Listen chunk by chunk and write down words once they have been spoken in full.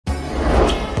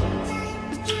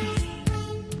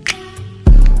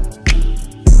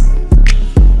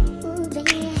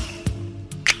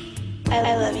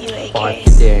I get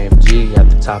the AMG at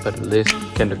the top of the list.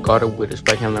 Kindergarten with a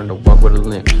spike and learn to walk with a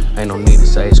limp. Ain't no need to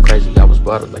say it's crazy, I was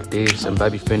brought up like this. And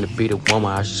baby finna be the woman,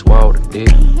 I should swallow the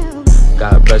dick.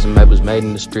 God resume was made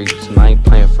in the streets, and I ain't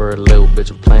playing for a little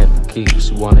bitch, I'm playing for keeps.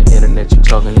 You on the internet, you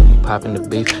talking and you popping the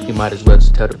beef. You might as well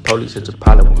just tell the police it's a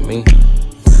pilot with me.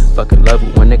 Fucking love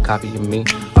it when they copying me.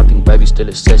 I think baby still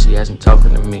is said she hasn't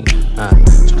talking to me.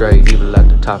 Straight evil at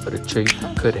the top of the tree.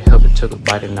 Couldn't help it, took a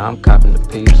bite and now I'm copping the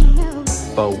piece.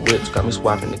 4 whips got me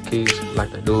swapping the keys.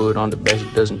 Like I do it on the bed, she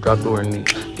doesn't drop to her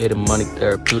knees. Getting money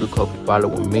therapeutic, hope you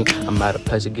following me. I'm at a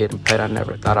place of getting paid I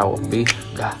never thought I would be.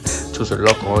 God, choose her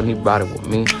local, only ride it with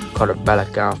me. Call her back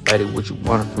like I'm faded, what you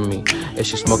wanted from me. If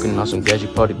she smoking on some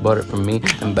gadget, party butter from me.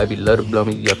 And baby let her blow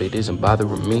me up, it isn't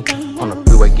bothering me. On the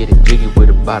freeway getting jiggy with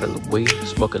a bottle of weed.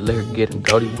 Smoking liquor, getting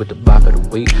dirty with the bop of the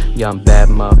weed. Young bad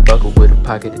motherfucker with a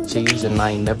pocket of cheese. And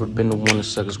I ain't never been the one to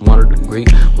suckers want a degree.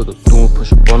 Wiggle through and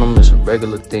push up on them, it's a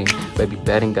regular thing. Baby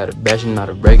bad ain't got a bashing, not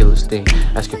a regular thing.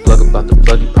 Ask your plug about the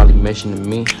plug, he probably mentioning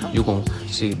me. You gon'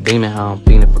 see a demon, how I'm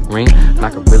feeling for green. And I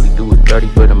can really do it dirty,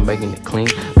 but I'm making it clean.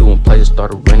 Doing plays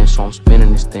started raining, so I'm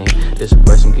spinning this thing. This a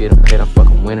race, I'm getting paid, I'm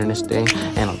fucking winning this thing.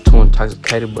 And I'm too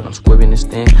intoxicated, but I'm squibbing this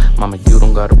thing. Mama, you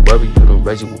don't gotta worry, you done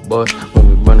raise you with boss. When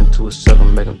we run into a circle,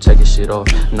 make them take his shit off.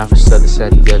 Not for Southern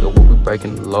San Diego, where we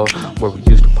breaking the law. Where we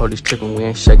used to police tripping, we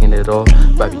ain't shaking it off.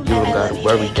 Baby, you don't gotta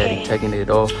worry, daddy taking it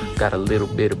off. Got a little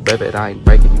bit of bread, but I ain't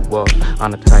breaking you off.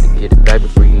 I'm the type to get it back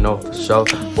before you know for sure.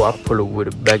 Before I pull her with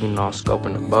a bag, you know I'm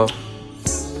scoping the ball.